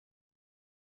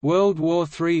World War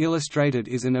III Illustrated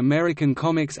is an American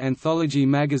comics anthology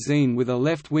magazine with a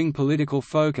left-wing political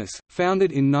focus,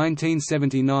 founded in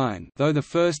 1979, though the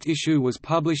first issue was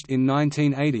published in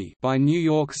 1980, by New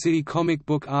York City comic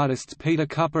book artists Peter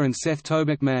Kupper and Seth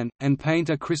Tobacman, and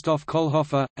painter Christoph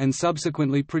Kohlhofer, and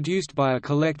subsequently produced by a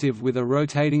collective with a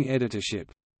rotating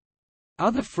editorship.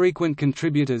 Other frequent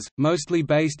contributors, mostly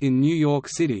based in New York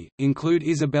City, include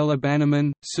Isabella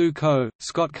Bannerman, Sue Coe,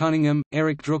 Scott Cunningham,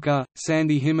 Eric Drucker,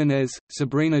 Sandy Jimenez,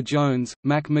 Sabrina Jones,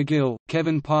 Mac McGill,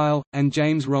 Kevin Pyle, and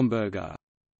James Romberger.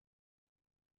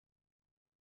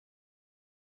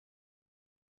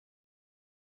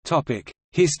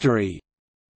 History.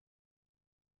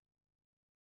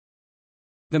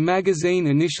 The magazine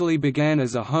initially began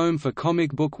as a home for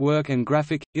comic book work and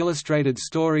graphic, illustrated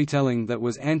storytelling that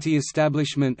was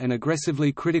anti-establishment and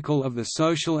aggressively critical of the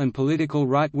social and political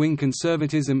right-wing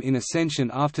conservatism in ascension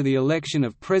after the election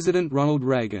of President Ronald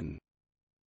Reagan.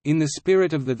 In the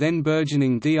spirit of the then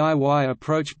burgeoning DIY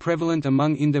approach prevalent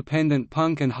among independent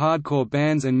punk and hardcore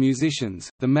bands and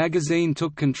musicians, the magazine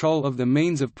took control of the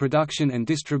means of production and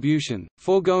distribution,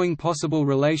 foregoing possible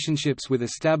relationships with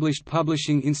established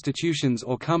publishing institutions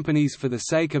or companies for the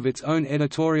sake of its own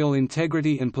editorial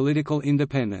integrity and political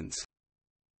independence.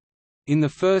 In the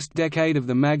first decade of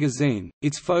the magazine,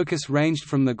 its focus ranged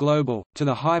from the global, to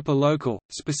the hyper-local,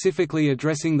 specifically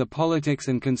addressing the politics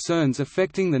and concerns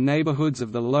affecting the neighborhoods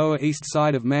of the Lower East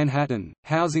Side of Manhattan: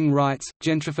 housing rights,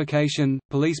 gentrification,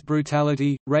 police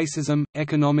brutality, racism,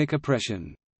 economic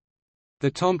oppression. The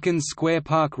Tompkins Square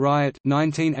Park Riot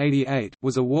 1988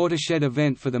 was a watershed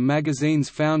event for the magazine's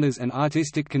founders and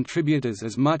artistic contributors,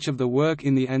 as much of the work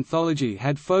in the anthology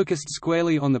had focused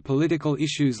squarely on the political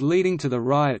issues leading to the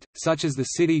riot, such as the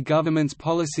city government's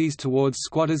policies towards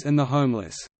squatters and the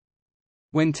homeless.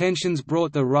 When tensions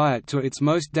brought the riot to its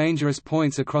most dangerous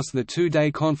points across the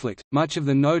two-day conflict, much of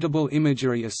the notable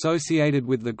imagery associated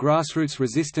with the grassroots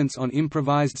resistance on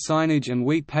improvised signage and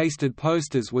wheat-pasted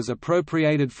posters was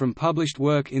appropriated from published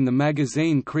work in the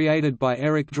magazine created by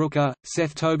Eric Drucker,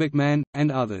 Seth Tobacman, and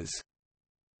others.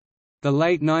 The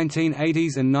late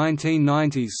 1980s and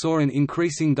 1990s saw an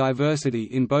increasing diversity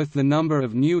in both the number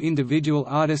of new individual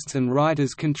artists and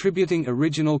writers contributing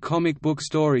original comic book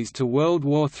stories to World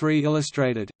War III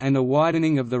Illustrated, and a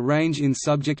widening of the range in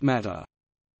subject matter.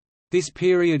 This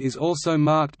period is also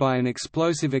marked by an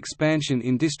explosive expansion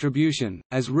in distribution,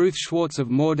 as Ruth Schwartz of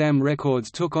Mordam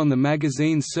Records took on the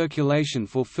magazine's circulation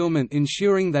fulfillment,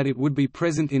 ensuring that it would be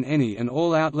present in any and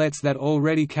all outlets that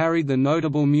already carried the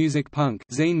notable music punk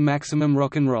zine Maximum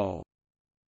Rock and Roll.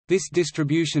 This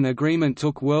distribution agreement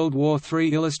took World War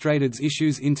III Illustrated's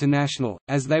issues international,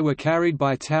 as they were carried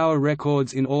by Tower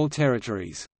Records in all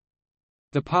territories.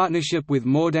 The partnership with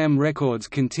Mordam Records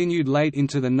continued late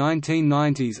into the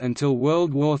 1990s until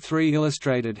World War III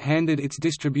Illustrated handed its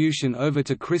distribution over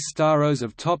to Chris Staros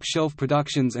of Top Shelf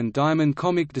Productions and Diamond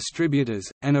Comic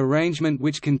Distributors, an arrangement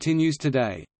which continues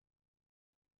today.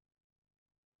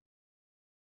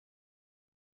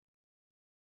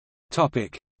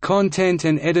 Content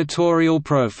and editorial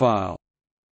profile.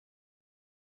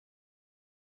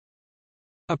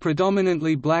 A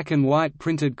predominantly black and white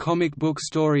printed comic book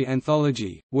story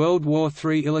anthology, World War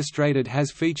III Illustrated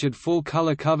has featured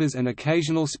full-color covers and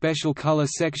occasional special color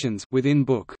sections within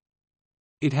book.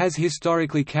 It has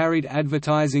historically carried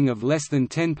advertising of less than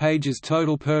 10 pages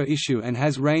total per issue and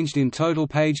has ranged in total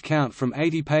page count from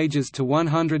 80 pages to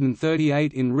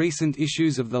 138 in recent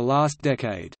issues of the last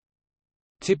decade.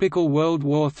 Typical World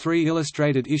War III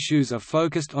Illustrated issues are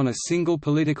focused on a single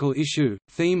political issue,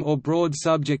 theme or broad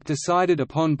subject decided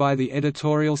upon by the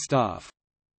editorial staff.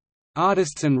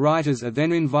 Artists and writers are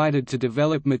then invited to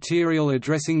develop material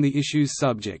addressing the issue's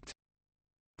subject.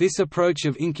 This approach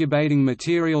of incubating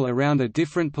material around a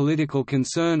different political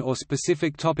concern or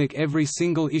specific topic every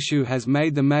single issue has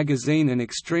made the magazine an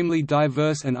extremely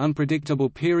diverse and unpredictable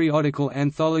periodical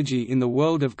anthology in the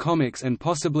world of comics, and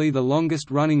possibly the longest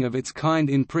running of its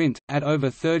kind in print, at over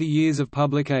 30 years of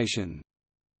publication.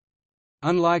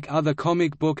 Unlike other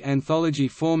comic book anthology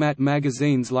format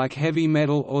magazines like Heavy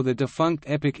Metal or the defunct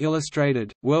Epic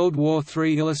Illustrated, World War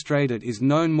III Illustrated is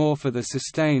known more for the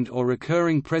sustained or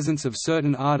recurring presence of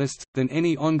certain artists, than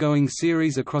any ongoing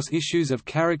series across issues of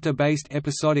character-based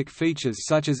episodic features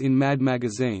such as in Mad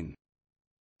Magazine.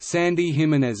 Sandy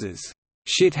Jimenez's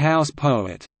Shithouse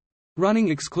Poet, running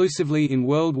exclusively in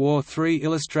World War III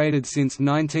Illustrated since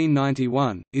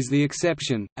 1991, is the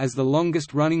exception, as the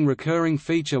longest-running recurring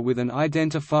feature with an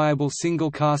identifiable single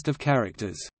cast of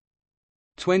characters.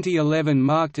 2011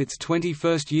 marked its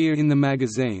 21st year in the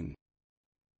magazine.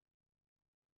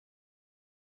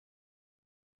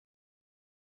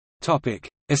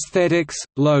 Aesthetics,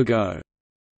 logo.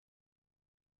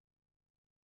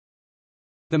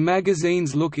 The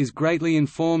magazine's look is greatly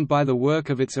informed by the work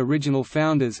of its original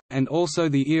founders, and also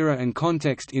the era and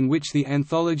context in which the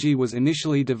anthology was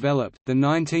initially developed, the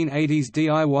 1980s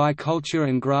DIY culture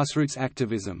and grassroots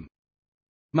activism.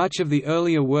 Much of the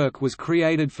earlier work was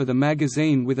created for the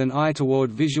magazine with an eye toward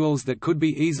visuals that could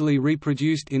be easily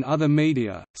reproduced in other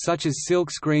media, such as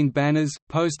silk-screen banners,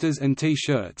 posters and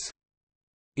T-shirts.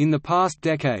 In the past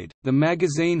decade, the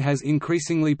magazine has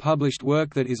increasingly published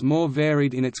work that is more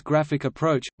varied in its graphic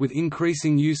approach, with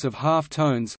increasing use of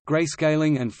half-tones,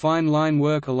 grayscaling and fine line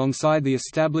work alongside the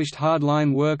established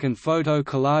hardline work and photo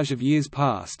collage of years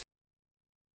past.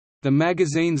 The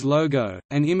magazine's logo,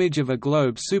 an image of a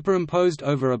globe superimposed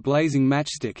over a blazing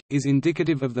matchstick, is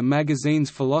indicative of the magazine's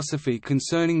philosophy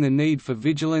concerning the need for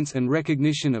vigilance and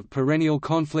recognition of perennial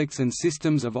conflicts and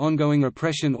systems of ongoing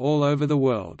oppression all over the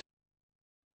world.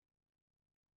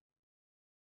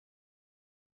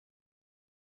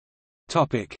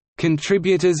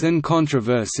 Contributors and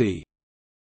controversy.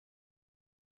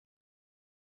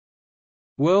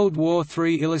 World War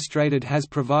III Illustrated has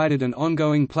provided an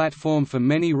ongoing platform for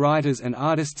many writers and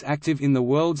artists active in the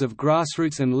worlds of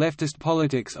grassroots and leftist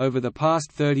politics over the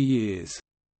past 30 years.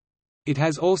 It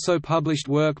has also published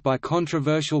work by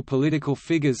controversial political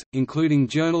figures, including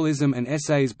journalism and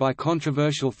essays by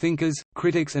controversial thinkers,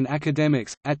 critics and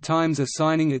academics, at times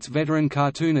assigning its veteran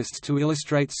cartoonists to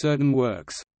illustrate certain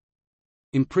works.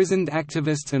 Imprisoned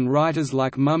activists and writers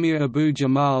like Mumia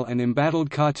Abu-Jamal and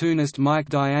embattled cartoonist Mike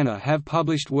Diana have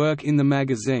published work in the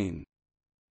magazine.